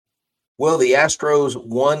Well, the Astros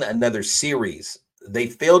won another series. They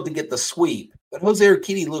failed to get the sweep, but Jose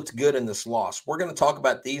Urquidy looked good in this loss. We're going to talk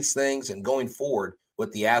about these things and going forward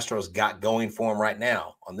what the Astros got going for them right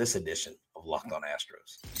now on this edition of Locked On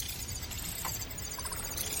Astros.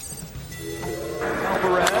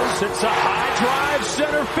 Alvarez hits a high drive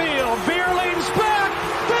center field. Beer leans back.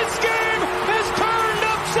 This game is turned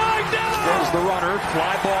upside down. There's the runner.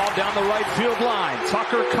 Fly ball down the right field line.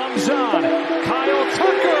 Tucker comes on. Kyle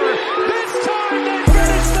Tucker. This time they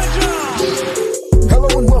finish the job.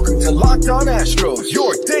 Hello and welcome to Locked On Astros,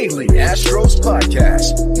 your daily Astros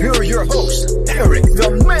podcast. Here are your hosts, Eric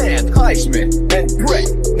the Man Heisman and Brett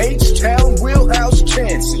H-Town Wheelhouse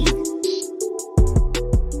Chansey.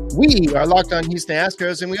 We are Locked On Houston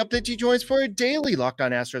Astros, and we hope that you join us for a daily Locked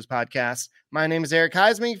On Astros podcast. My name is Eric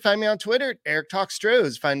Heisman. You can find me on Twitter, Eric Talks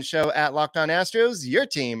Stros. Find the show at Locked On Astros, your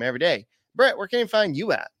team every day. Brett, where can you find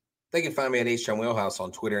you at? They can find me at H-Town Wheelhouse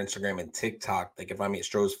on Twitter, Instagram, and TikTok. They can find me at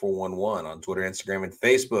Stros411 on Twitter, Instagram, and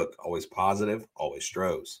Facebook. Always positive, always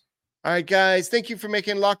Stros. All right, guys, thank you for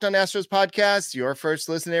making Locked On Astros podcast your first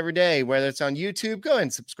listen every day. Whether it's on YouTube, go ahead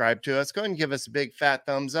and subscribe to us. Go ahead and give us a big fat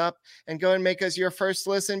thumbs up and go ahead and make us your first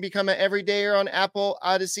listen. Become an everydayer on Apple,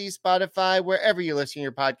 Odyssey, Spotify, wherever you listen to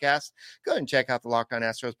your podcast. Go ahead and check out the Locked On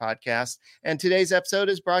Astros podcast. And today's episode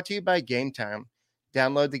is brought to you by Game Time.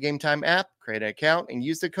 Download the Game Time app, create an account, and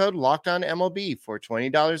use the code LOCKEDONMLB for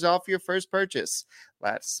 $20 off your first purchase.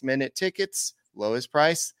 Last minute tickets, lowest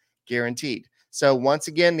price, guaranteed. So once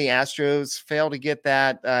again, the Astros failed to get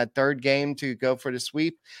that third game to go for the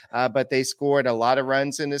sweep, but they scored a lot of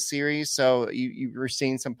runs in this series. So you were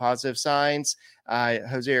seeing some positive signs.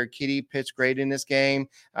 Jose Urquidy pitched great in this game.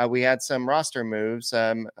 We had some roster moves.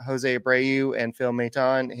 Jose Abreu and Phil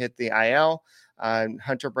Maton hit the IL.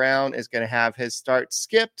 Hunter Brown is going to have his start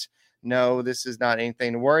skipped. No, this is not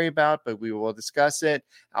anything to worry about, but we will discuss it.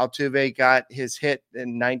 Altuve got his hit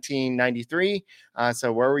in 1993.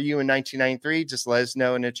 So where were you in 1993? Just let us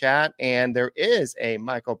know in the chat. And there is a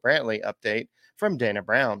Michael Brantley update from Dana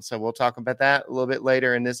Brown. So we'll talk about that a little bit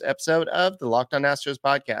later in this episode of the Locked On Astros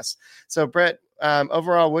podcast. So Brett,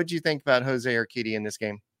 overall, what did you think about Jose Urquidy in this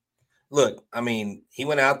game? Look, I mean, he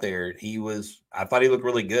went out there. I thought he looked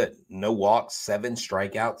really good. No walks, 7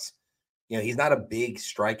 strikeouts. You know, he's not a big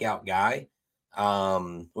strikeout guy.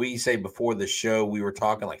 What you say before the show, we were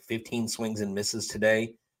talking like 15 swings and misses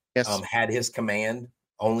today. Yes. Had his command,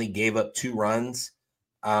 only gave up 2 runs.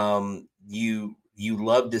 You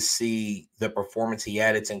love to see the performance he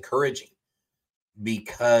had. It's encouraging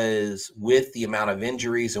because with the amount of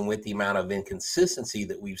injuries and with the amount of inconsistency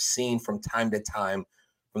that we've seen from time to time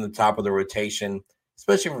from the top of the rotation,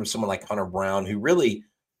 especially from someone like Hunter Brown, who really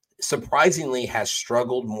surprisingly has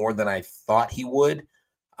struggled more than I thought he would.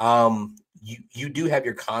 You do have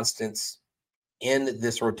your constants in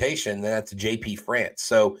this rotation, and that's JP France.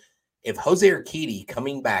 So if Jose Urquidy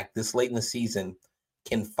coming back this late in the season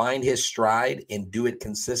can find his stride and do it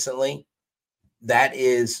consistently, that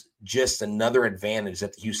is just another advantage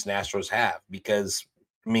that the Houston Astros have because,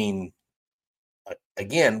 I mean,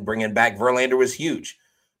 again, bringing back Verlander was huge.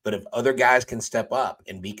 But if other guys can step up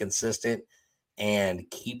and be consistent and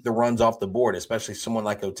keep the runs off the board, especially someone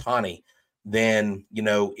like Ohtani, then, you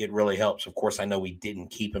know, it really helps. Of course, I know we didn't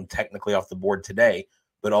keep him technically off the board today,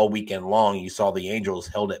 but all weekend long, you saw the Angels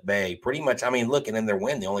held at bay pretty much. I mean, looking in their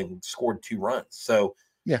win, they only scored 2 runs. So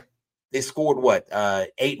yeah, they scored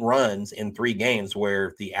 8 runs in 3 games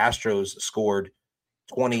where the Astros scored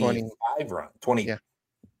 25 runs,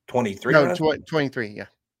 23 No, runs? 23, yeah.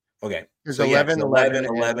 Okay. There's so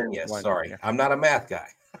 11. Yes, 1, sorry. yeah. I'm not a math guy.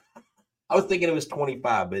 I was thinking it was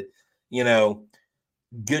 25, but, you know,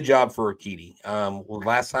 good job for Urquidy.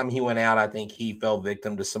 Last time he went out, I think he fell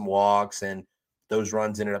victim to some walks, and those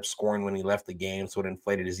runs ended up scoring when he left the game, so it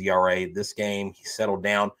inflated his ERA. This game, he settled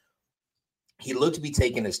down. He looked to be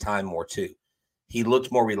taking his time more, too. He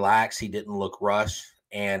looked more relaxed. He didn't look rushed,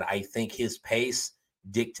 and I think his pace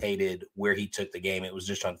dictated where he took the game. It was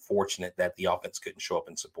just unfortunate that the offense couldn't show up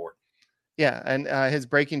in support. Yeah, and his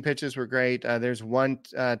breaking pitches were great. There's one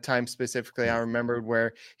time specifically I remembered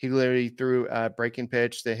where he literally threw a breaking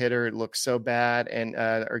pitch. The hitter looked so bad, and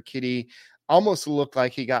Urquidy almost looked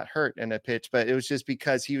like he got hurt in a pitch, but it was just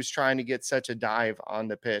because he was trying to get such a dive on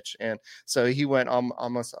the pitch. And so he went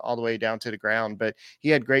almost all the way down to the ground, but he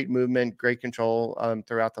had great movement, great control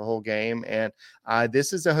throughout the whole game. And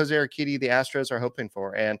this is the Jose Urquidy the Astros are hoping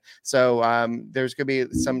for. And so there's going to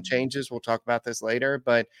be some changes. We'll talk about this later,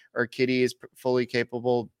 but Urquidy is fully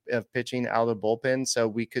capable of pitching out of the bullpen. So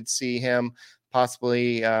we could see him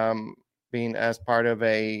possibly being as part of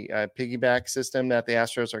a piggyback system that the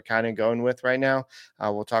Astros are kind of going with right now.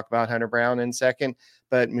 We'll talk about Hunter Brown in a second,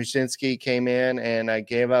 but Mushinski came in and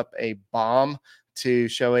gave up a bomb to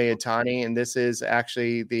Shohei Ohtani, and this is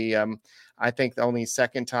actually I think the only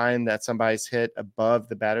second time that somebody's hit above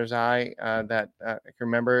the batter's eye that I can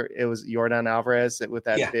remember. It was Yordan Alvarez with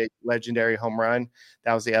that big legendary home run.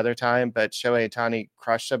 That was the other time, but Shohei Ohtani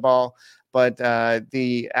crushed the ball. But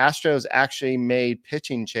the Astros actually made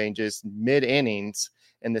pitching changes mid-innings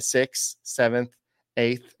in the 6th, 7th,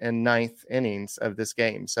 8th, and 9th innings of this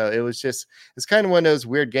game. So it's kind of one of those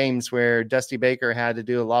weird games where Dusty Baker had to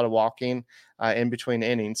do a lot of walking in between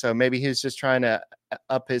innings. So maybe he was just trying to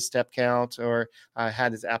up his step count, or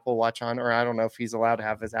had his Apple Watch on, or I don't know if he's allowed to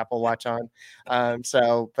have his Apple Watch on.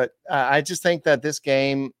 But I just think that this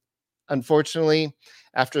game, unfortunately,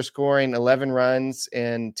 after scoring 11 runs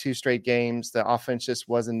in 2 straight games, the offense just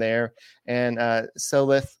wasn't there. And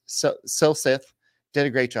Silseth did a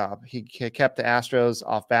great job. He kept the Astros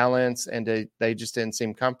off balance, and they just didn't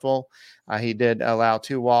seem comfortable. He did allow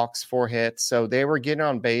 2 walks, 4 hits. So they were getting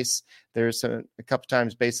on base. There's a couple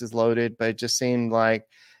times bases loaded, but it just seemed like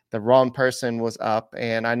the wrong person was up.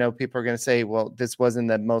 And I know people are going to say, well, this wasn't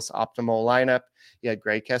the most optimal lineup. You had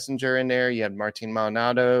Greg Kessinger in there. You had Martin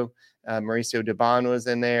Maldonado. Mauricio Dubon was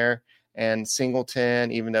in there, and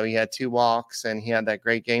Singleton, even though he had 2 walks and he had that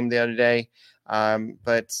great game the other day.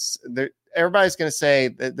 But everybody's going to say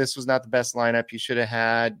that this was not the best lineup. You should have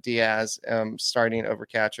had Diaz starting over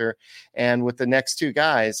catcher. And with the next 2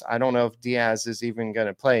 guys, I don't know if Diaz is even going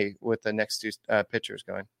to play with the next 2 pitchers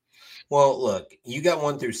going. Well, look, you got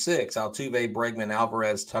 1 through 6, Altuve, Bregman,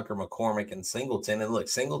 Alvarez, Tucker, McCormick, and Singleton. And look,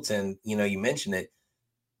 Singleton, you mentioned it.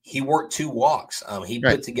 He worked 2 walks. He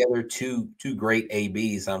put together two great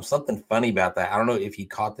ABs. Something funny about that. I don't know if you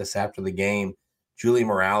caught this after the game. Julie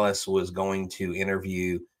Morales was going to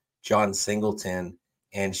interview John Singleton,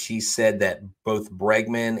 and she said that both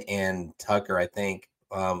Bregman and Tucker, I think,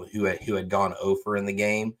 who had gone over in the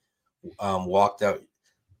game, walked out.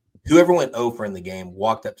 Whoever went over in the game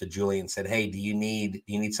walked up to Julie and said, "Hey, do you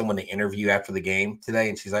need someone to interview after the game today?"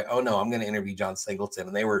 And she's like, "Oh no, I'm going to interview John Singleton."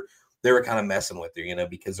 And they were kind of messing with her,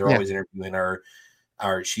 because they're always interviewing her,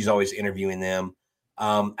 or she's always interviewing them.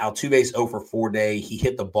 Altuve's 0 for 4 day. He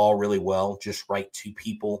hit the ball really well, just right to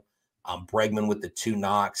people. Bregman with the 2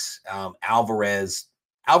 knocks. Alvarez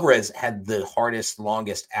had the hardest,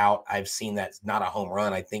 longest out I've seen. That's not a home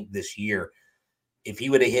run, I think, this year. If he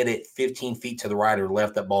would have hit it 15 feet to the right or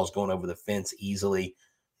left, that ball's going over the fence easily.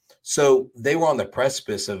 So they were on the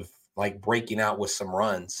precipice of breaking out with some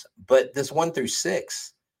runs. But this 1 through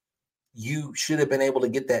 6, you should have been able to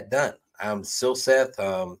get that done.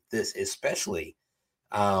 Silseth, this especially,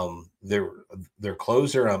 their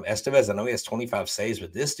closer, Estevez, I know he has 25 saves,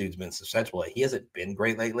 but this dude's been susceptible. He hasn't been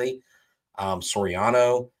great lately.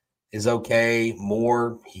 Soriano is okay.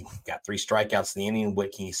 Moore, he got 3 strikeouts in the inning.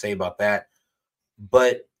 What can you say about that?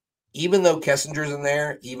 But even though Kessinger's in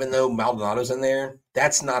there, even though Maldonado's in there,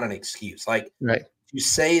 that's not an excuse. To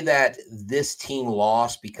say that this team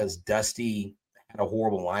lost because Dusty had a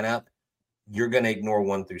horrible lineup, you're going to ignore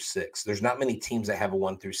 1 through 6. There's not many teams that have a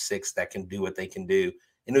 1 through 6 that can do what they can do.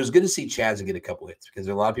 And it was good to see Chaz get a couple hits, because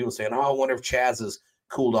there are a lot of people saying, I wonder if Chaz has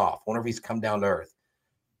cooled off. I wonder if he's come down to earth.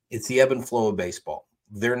 It's the ebb and flow of baseball.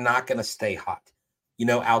 They're not going to stay hot.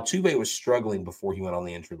 Altuve was struggling before he went on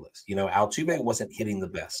the injured list. Altuve wasn't hitting the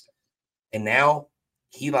best. And now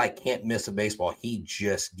he can't miss a baseball. He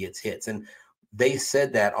just gets hits. And they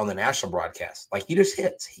said that on the national broadcast. He just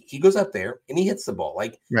hits. He goes up there and he hits the ball.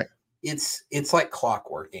 It's like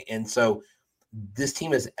clockwork. And so this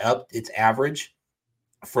team has upped its average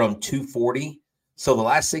from 240. So the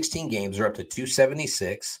last 16 games are up to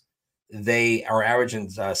 276. They are averaging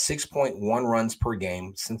 6.1 runs per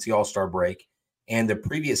game since the All-Star break. And the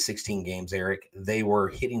previous 16 games, Eric, they were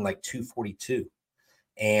hitting 242.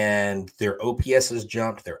 And their OPS has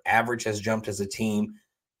jumped. Their average has jumped as a team.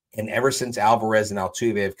 And ever since Alvarez and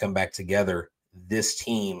Altuve have come back together, this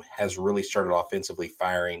team has really started offensively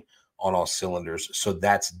firing on all cylinders. So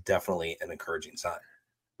that's definitely an encouraging sign.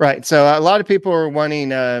 Right. So a lot of people are wanting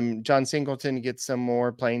John Singleton to get some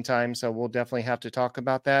more playing time. So we'll definitely have to talk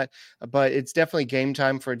about that. But it's definitely game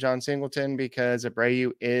time for John Singleton, because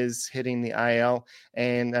Abreu is hitting the IL,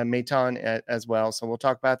 and Maton as well. So we'll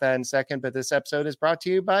talk about that in a second. But this episode is brought to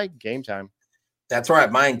you by Game Time. That's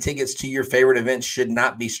right. Buying tickets to your favorite events should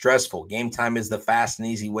not be stressful. Game Time is the fast and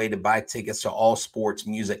easy way to buy tickets to all sports,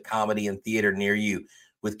 music, comedy, and theater near you.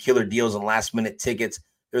 With killer deals and last-minute tickets,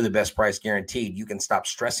 they're the best price guaranteed. You can stop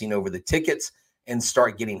stressing over the tickets and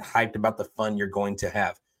start getting hyped about the fun you're going to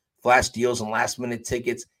have. Flash deals and last-minute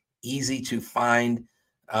tickets, easy to find.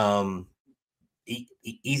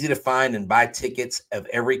 Easy to find and buy tickets of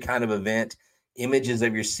every kind of event, images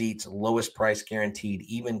of your seats, lowest price guaranteed,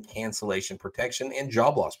 even cancellation protection and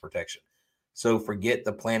job loss protection. So forget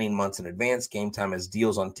the planning months in advance. Game Time has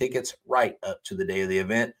deals on tickets right up to the day of the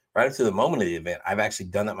event, right up to the moment of the event. I've actually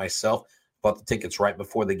done that myself, bought the tickets right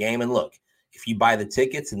before the game. And look, if you buy the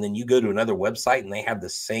tickets and then you go to another website and they have the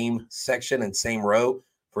same section and same row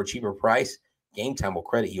for a cheaper price, Game Time will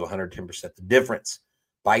credit you 110% the difference.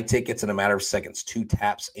 Buy tickets in a matter of seconds, 2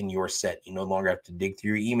 taps in your set. You no longer have to dig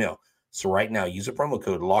through your email. So right now, use a promo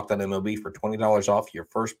code LOCKEDONMLB for $20 off your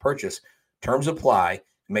first purchase. Terms apply.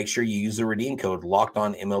 Make sure you use the redeem code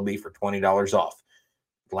LOCKEDONMLB for $20 off.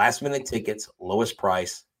 Last minute tickets, lowest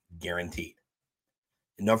price, guaranteed.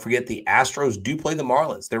 And don't forget, the Astros do play the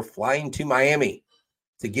Marlins. They're flying to Miami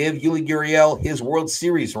to give Yuli Gurriel his World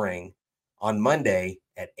Series ring on Monday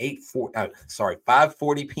at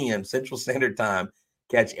 5:40 p.m. Central Standard Time.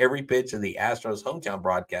 Catch every pitch of the Astros hometown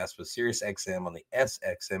broadcast with SiriusXM on the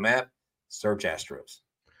SXM app. Search Astros.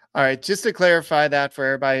 All right, just to clarify that for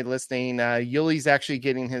everybody listening, Yuli's actually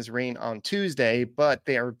getting his ring on Tuesday, but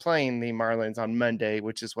they are playing the Marlins on Monday,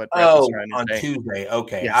 which is what Brett was trying to on say. Tuesday.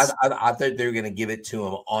 Okay. Yes. I thought they were going to give it to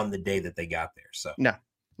him on the day that they got there. So No.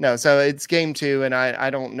 So it's game 2, and I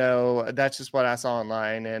don't know. That's just what I saw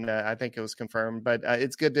online, and I think it was confirmed. But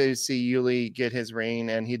it's good to see Yuli get his ring,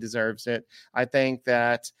 and he deserves it. I think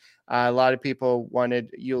that a lot of people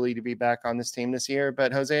wanted Yuli to be back on this team this year,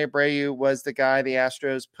 but Jose Abreu was the guy the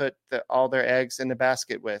Astros put all their eggs in the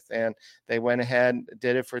basket with, and they went ahead,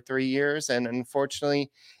 did it for 3 years, and unfortunately,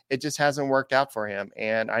 it just hasn't worked out for him.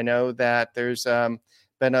 And I know that there's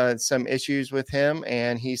been some issues with him,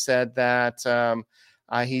 and he said that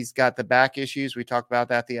he's got the back issues. We talked about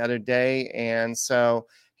that the other day, and so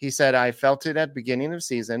he said, I felt it at the beginning of the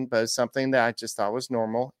season, but it's something that I just thought was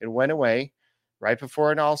normal. It went away. Right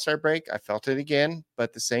before an all-star break, I felt it again,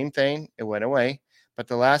 but the same thing, it went away. But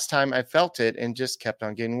the last time I felt it and just kept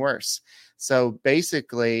on getting worse. So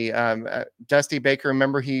basically, Dusty Baker,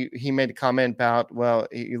 remember he made a comment about, well,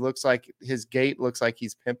 he looks like his gait looks like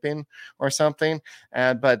he's pimping or something.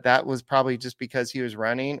 But that was probably just because he was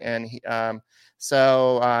running. And he's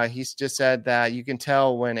just said that you can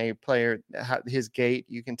tell when a player, his gait,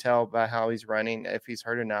 you can tell by how he's running, if he's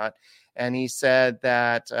hurt or not. And he said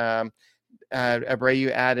that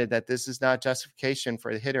Abreu added that this is not justification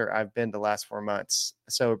for the hitter I've been the last 4 months.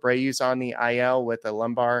 So Abreu's on the IL with a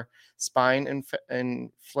lumbar spine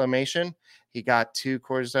inflammation. He got 2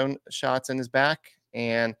 cortisone shots in his back.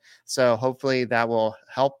 And so hopefully that will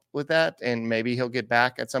help with that. And maybe he'll get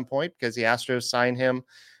back at some point because the Astros signed him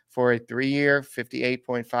for a 3-year,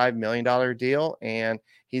 $58.5 million deal. And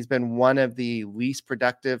he's been one of the least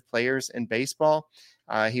productive players in baseball.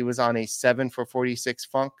 He was on a 7 for 46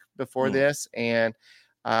 funk before this. And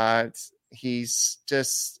he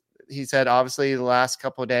said, obviously the last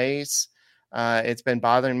couple of days, it's been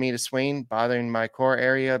bothering me to swing, bothering my core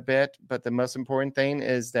area a bit. But the most important thing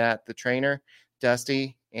is that the trainer,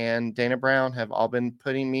 Dusty, and Dana Brown have all been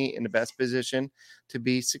putting me in the best position to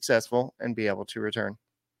be successful and be able to return.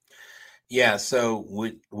 Yeah. So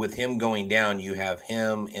with him going down, you have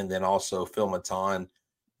him and then also Phil Maton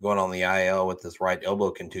going on the IL with this right elbow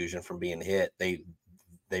contusion from being hit. They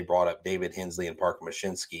brought up David Hensley and Parker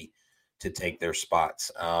Mashinsky to take their spots.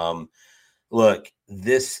 Look,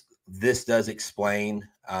 this does explain,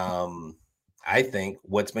 I think,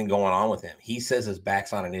 what's been going on with him. He says his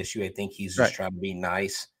back's not an issue. I think he's just trying to be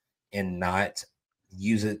nice and not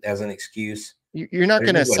use it as an excuse. You're not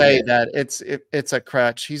going to say that it's a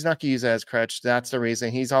crutch. He's not going to use it as crutch. That's the reason.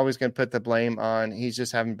 He's always going to put the blame on. He's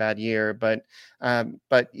just having a bad year. But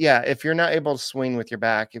yeah, if you're not able to swing with your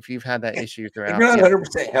back, if you've had that issue throughout, if you're not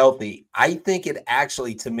 100% healthy, I think it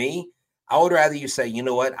actually, to me, I would rather you say, you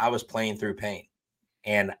know what, I was playing through pain.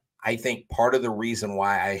 And I think part of the reason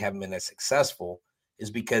why I haven't been as successful is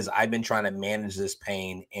because I've been trying to manage this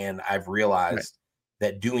pain, and I've realized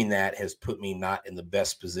that doing that has put me not in the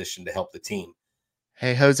best position to help the team.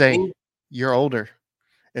 Hey, Jose, you're older.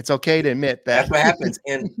 It's okay to admit that. That's what happens.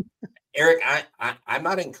 And Eric, I'm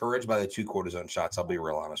not encouraged by the 2 cortisone shots. I'll be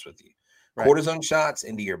real honest with you. Right. Cortisone shots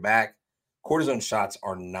into your back. Cortisone shots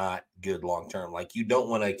are not good long-term. Like, you don't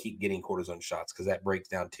want to keep getting cortisone shots because that breaks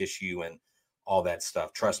down tissue and all that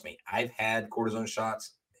stuff. Trust me, I've had cortisone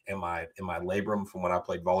shots in my labrum from when I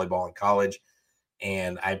played volleyball in college,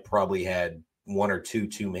 and I probably had 1 or 2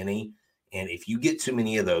 too many. And if you get too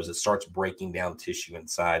many of those, it starts breaking down tissue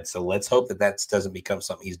inside. So let's hope that doesn't become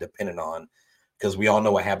something he's dependent on, because we all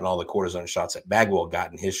know what happened to all the cortisone shots that Bagwell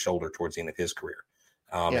got in his shoulder towards the end of his career.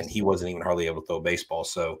 And he wasn't even hardly able to throw a baseball.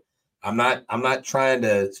 So I'm not trying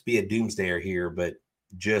to be a doomsdayer here, but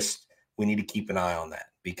just we need to keep an eye on that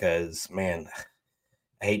because, man,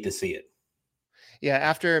 I hate to see it. Yeah,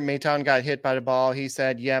 after Maton got hit by the ball, he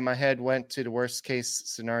said, yeah, my head went to the worst case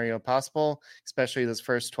scenario possible, especially those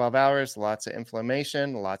first 12 hours, lots of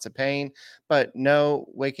inflammation, lots of pain, but no,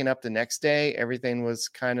 waking up the next day, everything was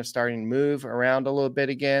kind of starting to move around a little bit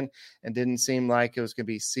again and didn't seem like it was going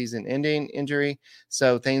to be season-ending injury.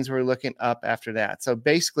 So things were looking up after that. So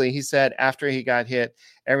basically, he said after he got hit,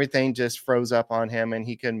 everything just froze up on him and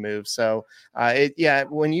he couldn't move. So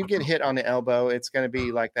when you get hit on the elbow, it's going to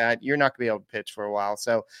be like that. You're not going to be able to pitch for a while.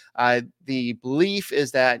 So the belief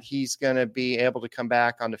is that he's going to be able to come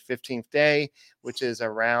back on the 15th day, which is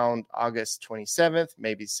around August 27th,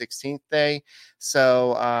 maybe 16th day.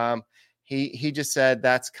 So he just said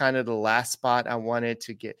that's kind of the last spot I wanted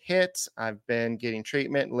to get hit. I've been getting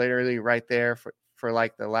treatment literally right there for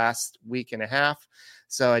like the last week and a half.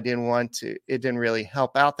 So it didn't really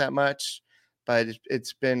help out that much, but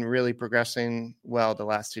it's been really progressing well the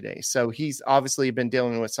last 2 days. So he's obviously been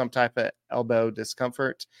dealing with some type of elbow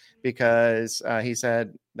discomfort because he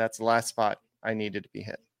said that's the last spot I needed to be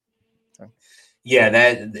hit. So. Yeah,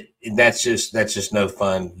 that's just no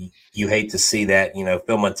fun. You hate to see that. You know,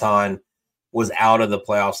 Phil Maton was out of the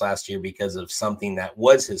playoffs last year because of something that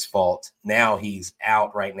was his fault. Now he's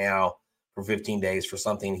out right now for 15 days for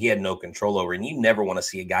something he had no control over. And you never want to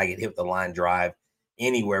see a guy get hit with a line drive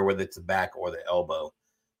anywhere, whether it's the back or the elbow.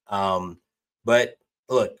 But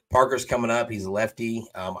look, Parker's coming up. He's a lefty.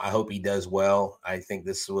 I hope he does well. I think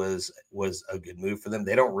this was a good move for them.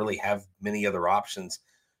 They don't really have many other options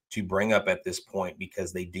to bring up at this point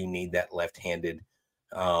because they do need that left-handed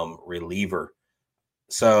reliever.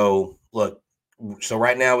 So look,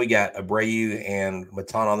 right now we got Abreu and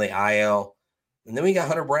Maton on the IL, and then we got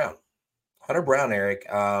Hunter Brown. Hunter Brown, Eric,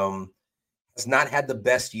 has not had the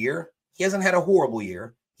best year. He hasn't had a horrible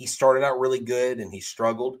year. He started out really good and he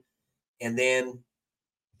struggled. And then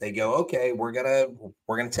they go, okay, we're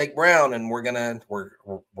gonna take Brown and we're gonna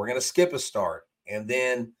skip a start. And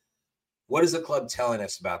then what is the club telling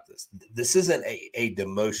us about this? This isn't a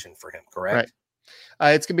demotion for him, correct?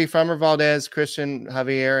 Right. It's going to be Framber Valdez, Christian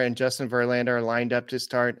Javier, and Justin Verlander are lined up to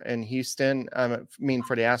start in Houston. For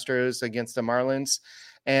the Astros against the Marlins.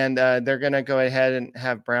 And they're going to go ahead and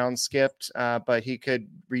have Brown skipped, but he could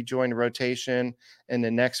rejoin the rotation in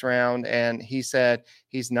the next round. And he said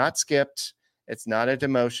he's not skipped. It's not a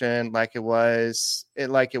demotion like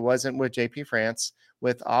it wasn't with JP France.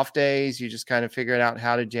 With off days, you just kind of figured out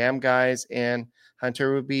how to jam guys in.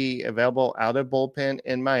 Hunter would be available out of bullpen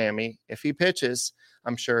in Miami. If he pitches,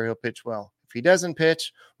 I'm sure he'll pitch well. If he doesn't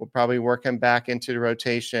pitch, we'll probably work him back into the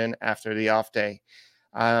rotation after the off day.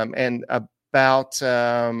 About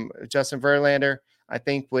Justin Verlander, I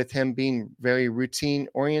think with him being very routine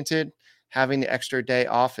oriented, having the extra day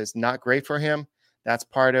off is not great for him. That's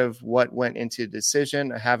part of what went into the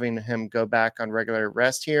decision of having him go back on regular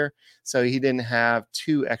rest here. So he didn't have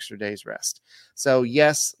 2 extra days rest. So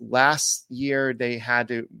yes, last year they had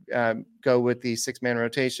to go with the 6-man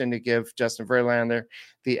rotation to give Justin Verlander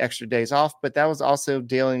the extra days off, but that was also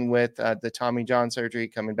dealing with the Tommy John surgery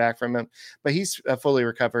coming back from him, but he's fully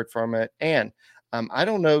recovered from it. And I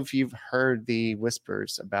don't know if you've heard the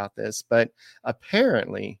whispers about this, but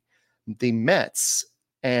apparently the Mets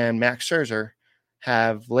and Max Scherzer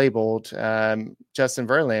have labeled Justin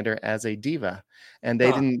Verlander as a diva, and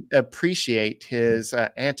they didn't appreciate his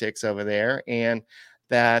antics over there, and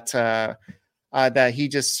that he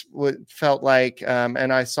just felt like,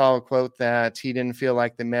 and I saw a quote that he didn't feel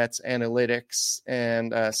like the Mets analytics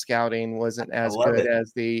and scouting wasn't as good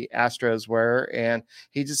as the Astros were, and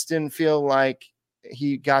he just didn't feel like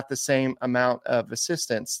he got the same amount of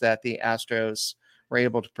assistance that the Astros were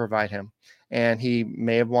able to provide him. And he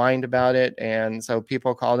may have whined about it. And so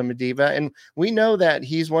people called him a diva. And we know that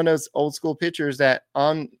he's one of those old school pitchers that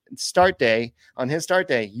on his start day,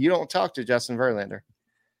 you don't talk to Justin Verlander.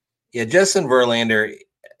 Yeah, Justin Verlander,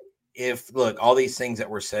 all these things that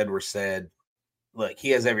were said, look, he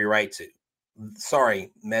has every right to.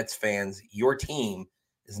 Sorry, Mets fans, your team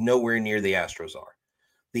is nowhere near the Astros are.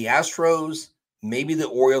 The Astros, maybe the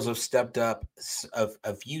Orioles have stepped up.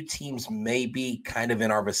 A few teams may be kind of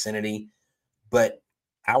in our vicinity. But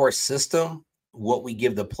our system, what we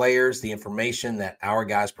give the players, the information that our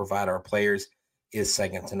guys provide our players is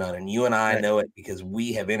second to none. And you and I know it because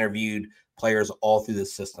we have interviewed players all through the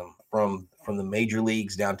system, from the major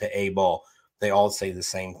leagues down to A-ball. They all say the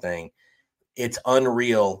same thing. It's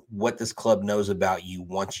unreal what this club knows about you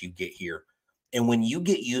once you get here. And when you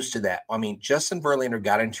get used to that, Justin Verlander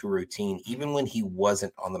got into a routine, even when he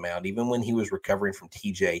wasn't on the mound, even when he was recovering from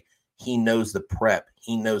TJ. He knows the prep.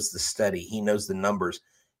 He knows the study. He knows the numbers.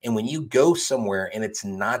 And when you go somewhere and it's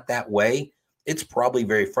not that way, it's probably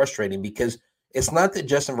very frustrating because it's not that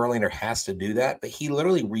Justin Verlander has to do that, but he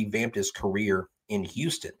literally revamped his career in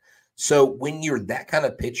Houston. So when you're that kind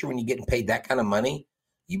of pitcher, when you're getting paid that kind of money,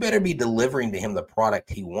 you better be delivering to him the product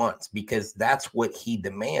he wants because that's what he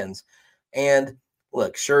demands. And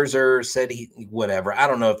look, Scherzer said whatever. I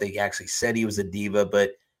don't know if they actually said he was a diva,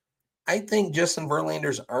 but I think Justin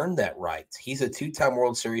Verlander's earned that right. He's a 2-time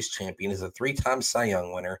World Series champion. He's a 3-time Cy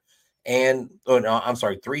Young winner. And,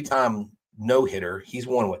 3-time no-hitter. He's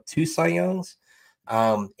won, 2 Cy Youngs?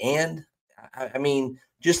 And, I mean,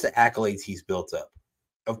 just the accolades he's built up.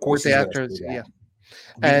 Of course, with the Astros, yeah.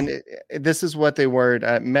 And this is what they were.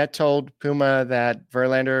 Met told Puma that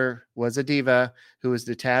Verlander was a diva who was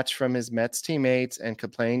detached from his Mets teammates and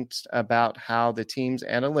complained about how the team's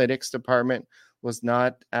analytics department was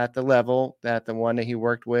not at the level that the one that he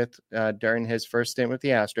worked with during his first stint with the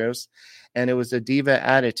Astros. And it was a diva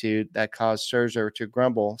attitude that caused Scherzer to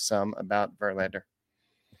grumble some about Verlander.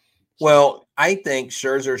 Well, I think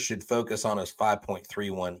Scherzer should focus on his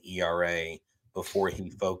 5.31 ERA before he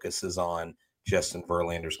focuses on Justin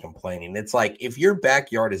Verlander's complaining. It's like, if your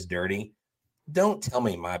backyard is dirty, don't tell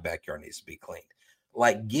me my backyard needs to be cleaned.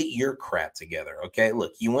 Like, get your crap together, okay?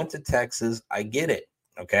 Look, you went to Texas. I get it,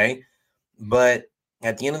 okay? But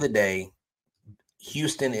at the end of the day,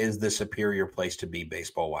 Houston is the superior place to be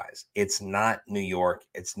baseball-wise. It's not New York.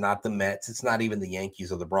 It's not the Mets. It's not even the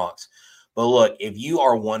Yankees or the Bronx. But look, if you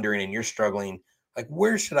are wondering and you're struggling, like,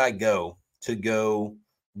 where should I go to go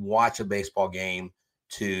watch a baseball game,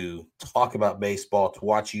 to talk about baseball, to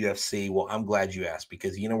watch UFC? Well, I'm glad you asked,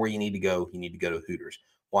 because you know where you need to go? You need to go to Hooters.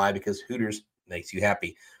 Why? Because Hooters makes you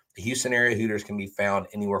happy. The Houston area Hooters can be found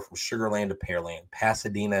anywhere from Sugar Land to Pearland,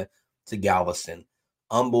 Pasadena to Galveston,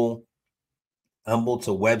 Humble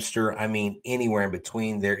to Webster. I mean, anywhere in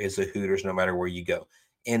between, there is a Hooters, no matter where you go.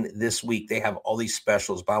 And this week, they have all these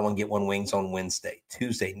specials. Buy one, get one wings on Wednesday.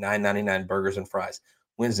 Tuesday, $9.99 burgers and fries.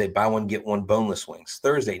 Wednesday, buy one, get one boneless wings.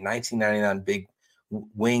 Thursday, $19.99 big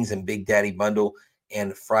wings and Big Daddy bundle.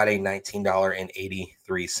 And Friday,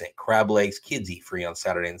 $19.83 crab legs. Kids eat free on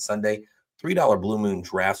Saturday and Sunday. $3 Blue Moon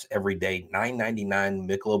drafts every day. $9.99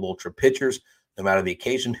 Michelob Ultra pitchers. No matter the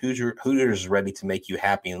occasion, Hooters is ready to make you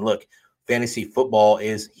happy. And look, fantasy football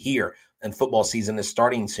is here, and football season is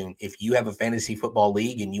starting soon. If you have a fantasy football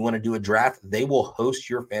league and you want to do a draft, they will host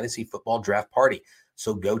your fantasy football draft party.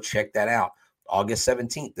 So go check that out. August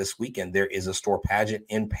 17th, this weekend, there is a store pageant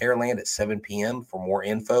in Pearland at 7 p.m. For more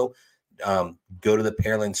info, go to the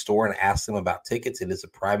Pearland store and ask them about tickets. It is a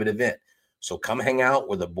private event. So come hang out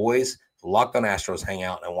where the boys, the Locked On Astros, hang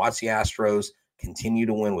out and watch the Astros continue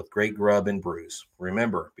to win with great grub and brews.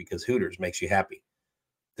 Remember, because Hooters makes you happy.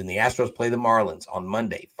 Then the Astros play the Marlins on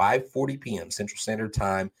Monday, 5:40 p.m. Central Standard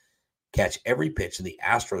Time. Catch every pitch of the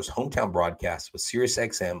Astros hometown broadcast with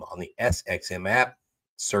SiriusXM on the SXM app.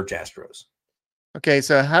 Search Astros. Okay,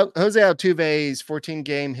 so Jose Altuve's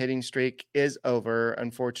 14-game hitting streak is over,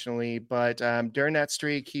 unfortunately. But during that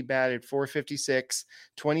streak, he batted .456,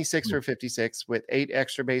 26 for 56 with 8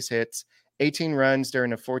 extra base hits, 18 runs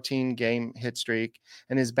during a 14-game hit streak,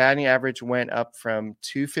 and his batting average went up from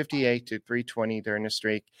 258 to 320 during the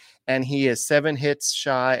streak, and he is 7 hits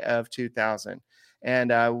shy of 2,000.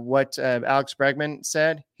 And what Alex Bregman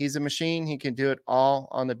said, he's a machine. He can do it all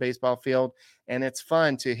on the baseball field, and it's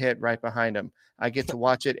fun to hit right behind him. I get to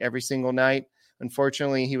watch it every single night.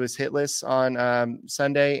 Unfortunately, he was hitless on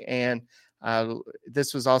Sunday, and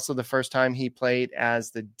this was also the first time he played as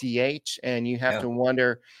the DH, and you have to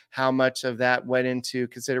wonder how much of that went into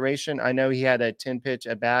consideration. I know he had a 10-pitch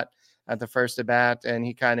at bat at the first at bat, and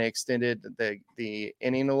he kind of extended the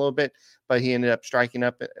inning a little bit, but he ended up striking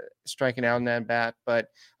out in that bat. But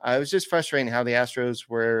it was just frustrating how the Astros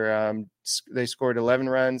were. They scored 11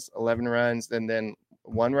 runs, and then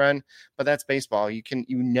 1 run, but that's baseball. You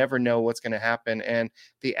never know what's going to happen. And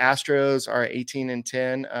the Astros are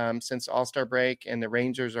 18-10 since All-Star break, and the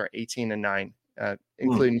Rangers are 18-9,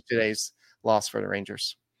 including today's loss for the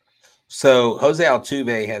Rangers. So Jose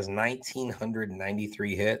Altuve has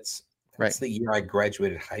 1,993 hits. That's the year I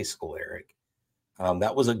graduated high school, Eric.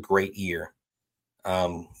 That was a great year.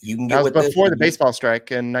 You can get with this before the baseball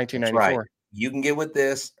strike in 1994. Right. You can get with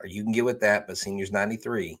this or you can get with that, but seniors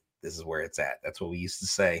 93. This is where it's at. That's what we used to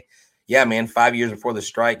say. Yeah, man, 5 years before the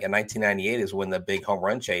strike in 1998 is when the big home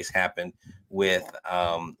run chase happened with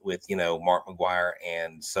Mark McGwire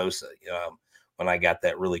and Sosa. When I got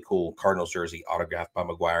that really cool Cardinals jersey autographed by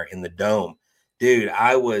McGwire in the Dome. Dude,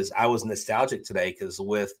 I was nostalgic today because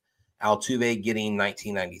with Altuve getting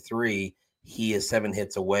 1993, he is 7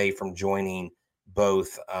 hits away from joining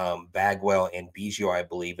both Bagwell and Biggio, I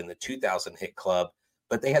believe, in the 2000 hit club.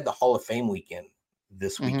 but they had the Hall of Fame weekend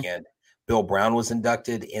this weekend. Bill Brown was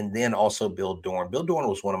inducted, and then also Bill Dorn. Bill Dorn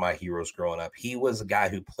was one of my heroes growing up. He was a guy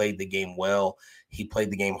who played the game well. He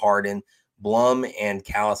played the game hard. And Blum and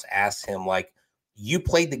Callis asked him, like, you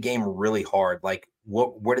played the game really hard. Like,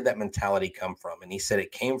 where did that mentality come from? And he said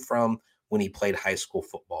it came from when he played high school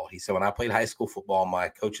football. He said, when I played high school football, my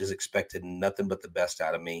coaches expected nothing but the best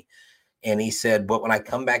out of me. And he said, but when I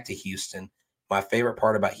come back to Houston, my favorite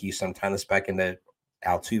part about Houston, I'm tying this back into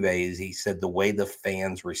Altuve, is he said the way the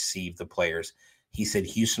fans receive the players. He said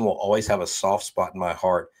Houston will always have a soft spot in my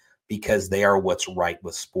heart because they are what's right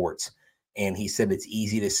with sports. And he said it's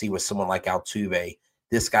easy to see with someone like Altuve,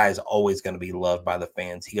 this guy is always going to be loved by the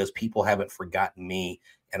fans. He goes, people haven't forgotten me,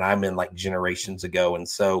 and I'm in like generations ago. And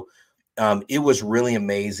so it was really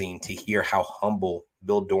amazing to hear how humble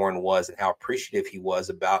Bill Dorn was and how appreciative he was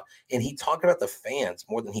about, and he talked about the fans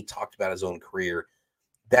more than he talked about his own career.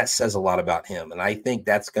 That says a lot about him. And I think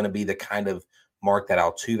that's going to be the kind of mark that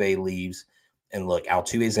Altuve leaves. And look,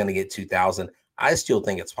 Altuve is going to get 2,000. I still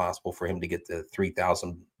think it's possible for him to get to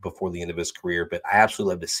 3,000 before the end of his career, but I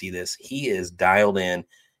absolutely love to see this. He is dialed in.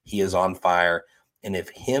 He is on fire. And if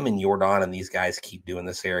him and Jordan and these guys keep doing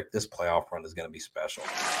this, Eric, this playoff run is going to be special.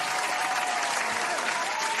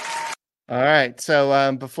 All right.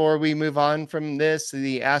 So before we move on from this,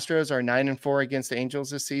 the Astros are 9-4 against the Angels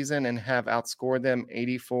this season and have outscored them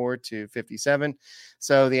 84-57.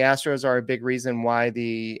 So the Astros are a big reason why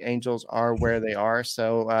the Angels are where they are.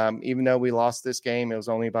 So even though we lost this game, it was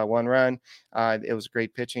only by 1 run. It was a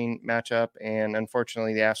great pitching matchup. And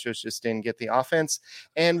unfortunately, the Astros just didn't get the offense.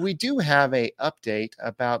 And we do have an update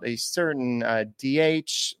about a certain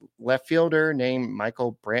DH left fielder named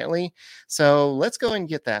Michael Brantley. So let's go and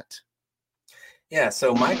get that. Yeah,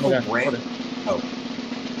 so Michael Brantley. Oh.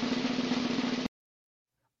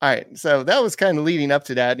 All right, so that was kind of leading up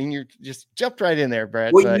to that, and you just jumped right in there,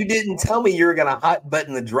 Brett. Well, you didn't tell me you were going to hot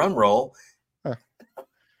button the drum roll. Oh,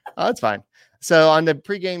 that's fine. So on the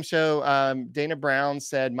pregame show, Dana Brown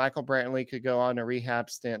said Michael Brantley could go on a rehab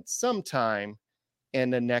stint sometime in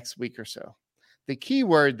the next week or so. The key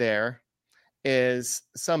word there is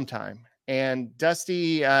sometime. And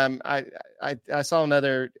Dusty, I saw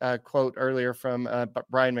another quote earlier from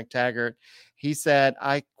Brian McTaggart. He said,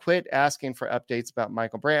 I quit asking for updates about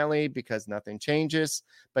Michael Brantley because nothing changes.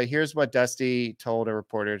 But here's what Dusty told a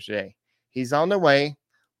reporter today. He's on the way.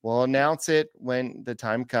 We'll announce it when the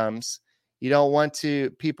time comes. You don't want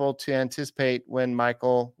people to anticipate when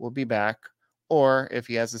Michael will be back or if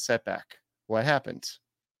he has a setback. What happens?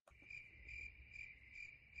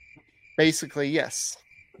 Basically, yes.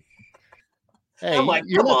 Hey, I'm like,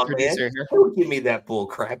 come on, man. Here. Don't give me that bull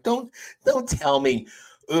crap. Don't tell me.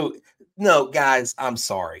 Ooh, no, guys, I'm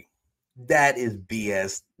sorry. That is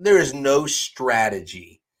BS. There is no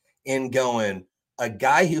strategy in going a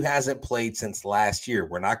guy who hasn't played since last year.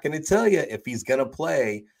 We're not going to tell you if he's going to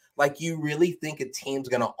play. Like, you really think a team's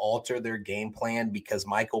going to alter their game plan because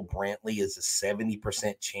Michael Brantley is a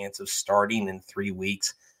 70% chance of starting in 3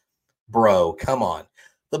 weeks? Bro, come on.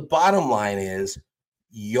 The bottom line is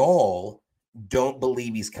y'all don't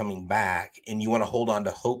believe he's coming back and you want to hold on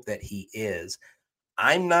to hope that he is.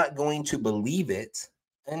 I'm not going to believe it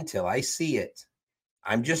until I see it.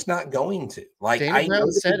 I'm just not going to. Like, Dana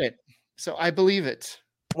Brown said it, so I believe it.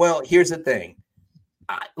 Well, here's the thing.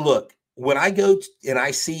 Look, when I go and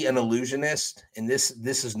I see an illusionist, and this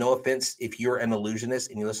is no offense if you're an illusionist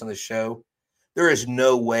and you listen to the show, there is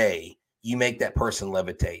no way you make that person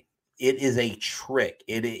levitate. It is a trick.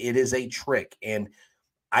 It is a trick. And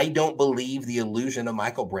I don't believe the illusion of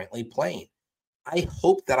Michael Brantley playing. I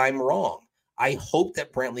hope that I'm wrong. I hope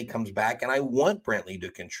that Brantley comes back, and I want Brantley to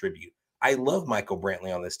contribute. I love Michael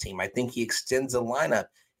Brantley on this team. I think he extends the lineup,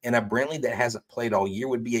 and a Brantley that hasn't played all year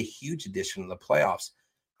would be a huge addition in the playoffs.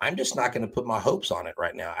 I'm just not going to put my hopes on it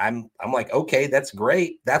right now. I'm like, okay, that's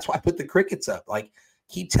great. That's why I put the crickets up. Like,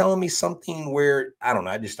 keep telling me something where, I don't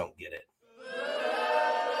know, I just don't get it.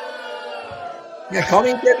 Yeah, call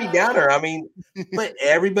me Debbie Downer. I mean, but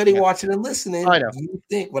everybody watching and listening, I know. You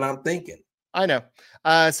think what I'm thinking. I know.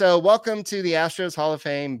 So welcome to the Astros Hall of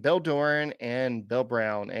Fame, Bill Dorn and Bill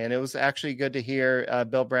Brown. And it was actually good to hear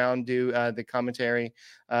Bill Brown do the commentary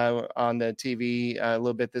on the TV a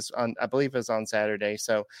little bit I believe it was on Saturday.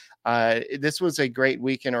 So this was a great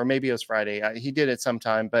weekend, or maybe it was Friday. He did it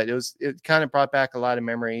sometime, but it kind of brought back a lot of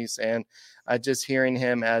memories. And just hearing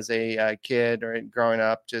him as a kid or growing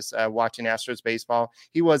up, just watching Astros baseball,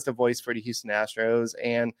 he was the voice for the Houston Astros.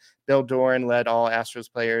 And Bill Dorn led all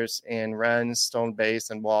Astros players in runs, stolen base,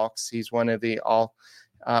 and walks. He's one of the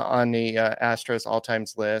on the Astros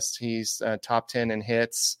all-times list. He's top 10 in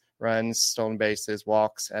hits, runs, stolen bases,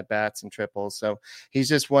 walks, at bats, and triples. So he's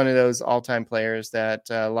just one of those all-time players that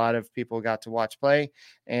a lot of people got to watch play.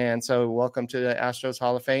 And so welcome to the Astros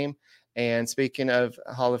Hall of Fame. And speaking of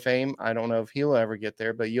Hall of Fame, I don't know if he'll ever get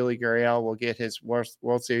there, but Yuli Gurriel will get his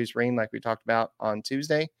World Series ring like we talked about on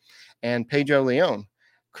Tuesday. And Pedro Leon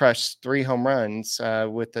crushed 3 home runs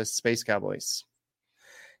with the Space Cowboys.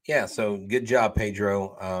 Yeah, so good job,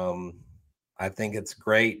 Pedro. I think it's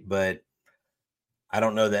great, but I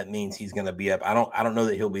don't know that means he's going to be up. I don't know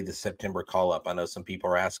that he'll be the September call-up. I know some people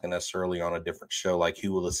are asking us early on a different show, like,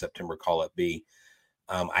 who will the September call-up be?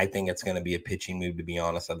 I think it's going to be a pitching move, to be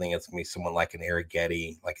honest. I think it's going to be someone like an Eric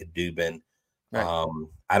Getty, like a Dubin. Right.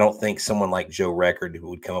 I don't think someone like Joe Record, who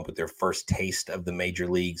would come up with their first taste of the major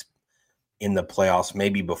leagues in the playoffs,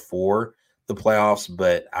 maybe before the playoffs,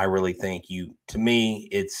 but I really think to me,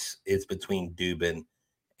 it's between Dubin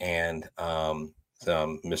and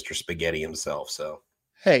Mr. Spaghetti himself. So,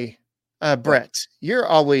 hey, Brett, you're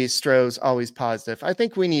always Stros, always positive. I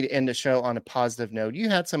think we need to end the show on a positive note. You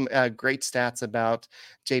had some great stats about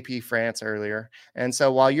JP France earlier. And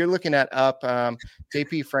so while you're looking at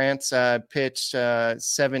JP France pitched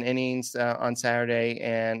 7 innings on Saturday,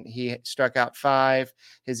 and he struck out 5.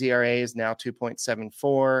 His ERA is now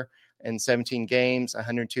 2.74 in 17 games,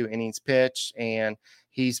 102 innings pitched, and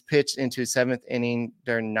he's pitched into 7th inning.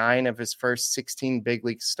 There are 9 of his first 16 big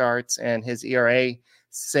league starts, and his ERA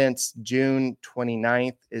since June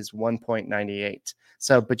 29th is 1.98.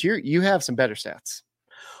 So, but you have some better stats.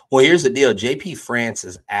 Well, here's the deal. JP France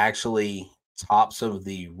is actually tops of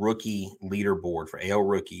the rookie leaderboard for AL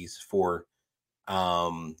rookies for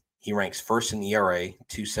he ranks first in ERA,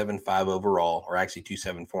 2.75 overall, or actually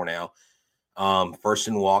 2.74 now. First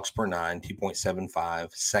in walks per 9,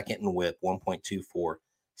 2.75, second in whip, 1.24,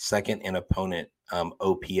 second in opponent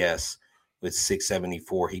OPS with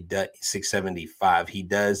 674. He does 675. He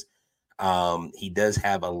does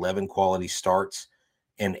have 11 quality starts.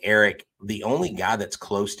 And Eric, the only guy that's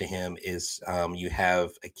close to him is you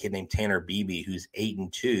have a kid named Tanner Beebe, who's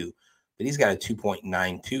 8-2, but he's got a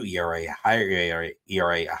 2.92 ERA, a higher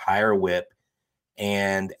ERA, a higher whip,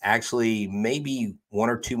 and actually maybe 1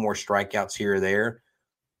 or 2 more strikeouts here or there.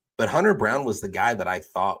 But Hunter Brown was the guy that I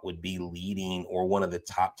thought would be leading or one of the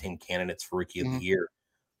top 10 candidates for Rookie of the Year.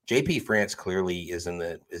 JP France clearly is in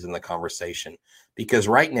the conversation, because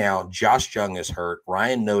right now Josh Jung is hurt,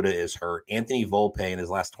 Ryan Noda is hurt, Anthony Volpe in his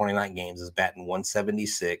last 29 games is batting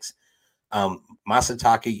 176.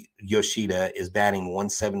 Masataka Yoshida is batting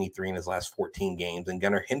 173 in his last 14 games, and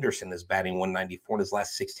Gunnar Henderson is batting 194 in his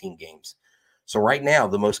last 16 games. So right now,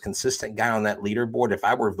 the most consistent guy on that leaderboard, if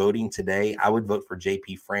I were voting today, I would vote for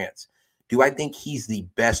JP France. Do I think he's the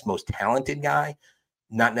best, most talented guy?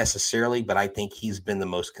 Not necessarily, but I think he's been the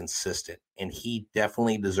most consistent, and he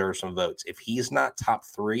definitely deserves some votes. If he's not top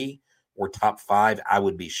 3 or top 5, I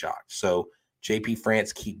would be shocked. So JP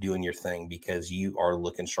France, keep doing your thing, because you are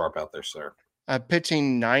looking sharp out there, sir.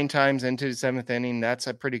 Pitching 9 times into the 7th inning, that's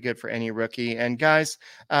pretty good for any rookie. And guys,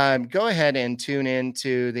 go ahead and tune in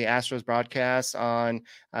to the Astros broadcast on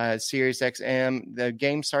Sirius XM. The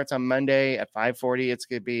game starts on Monday at 5:40. It's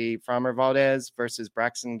going to be Framber Valdez versus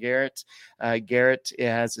Braxton Garrett. Garrett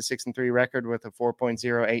has a 6-3 record with a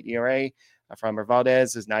 4.08 ERA. Framber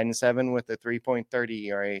Valdez is 9-7 with a 3.30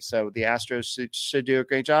 ERA. So the Astros should do a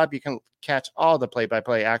great job. You can catch all the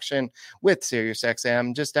play-by-play action with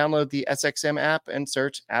SiriusXM. Just download the SXM app and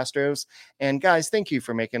search Astros. And guys, thank you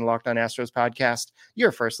for making Locked On Astros podcast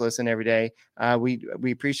your first listen every day. We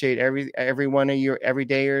appreciate every one of your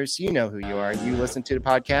everydayers. You know who you are. You listen to the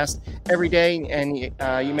podcast every day, and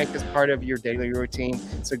you make us part of your daily routine.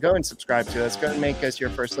 So go and subscribe to us. Go and make us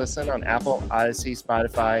your first listen on Apple, Odyssey,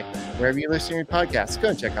 Spotify, wherever you listen to your podcasts. Go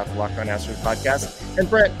and check out the Locked On Astros podcast. And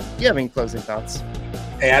Brett, do you have any closing thoughts?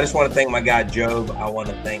 Hey, I just want to thank my guy, Job. I want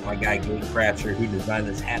to thank my guy, Gate Crafter, who designed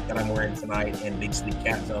this hat that I'm wearing tonight, and Big Sleep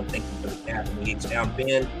Cap Zone. Thank you for the cap and the H-Town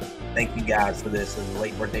pin. Thank you guys for this as a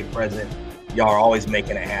late birthday present. Y'all are always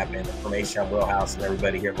making it happen. From H-Town Wheelhouse and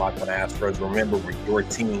everybody here at Locked On Astros, remember, we're your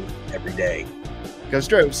team every day. Go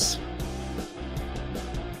Stros.